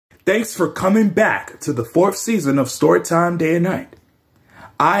Thanks for coming back to the 4th season of Storytime Day and Night.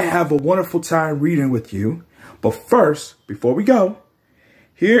 I have a wonderful time reading with you, but first, before we go,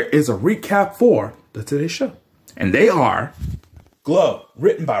 here is a recap for today's show. And they are Glow,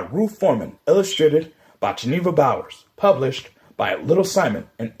 written by Ruth Foreman, illustrated by Geneva Bowers, published by Little Simon,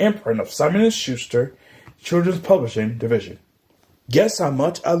 an imprint of Simon & Schuster Children's Publishing Division. Guess How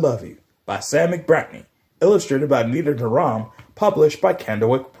Much I Love You by Sam McBratney, illustrated by Nita Naram, published by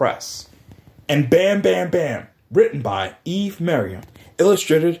Candlewick Press. And Bam Bam Bam, written by Eve Merriam,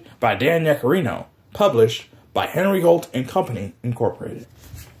 illustrated by Dan Yacarino, published by Henry Holt and Company, Incorporated.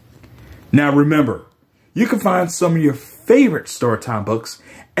 Now remember, you can find some of your favorite Storytime books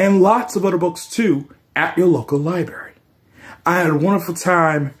and lots of other books too at your local library. I had a wonderful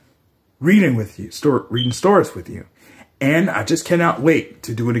time reading with you, reading stories with you, and I just cannot wait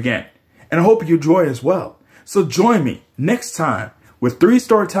to do it again. And I hope you enjoy it as well. So join me next time with 3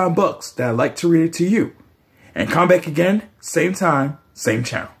 Storytime books that I'd like to read to you. And come back again, same time, same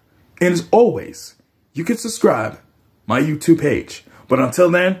channel. And as always, you can subscribe my YouTube page. But until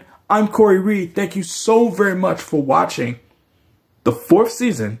then, I'm Corey Reed. Thank you so very much for watching the 4th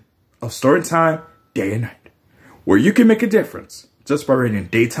season of Storytime Day and Night, where you can make a difference just by reading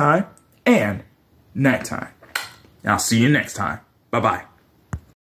daytime and nighttime. I'll see you next time. Bye-bye.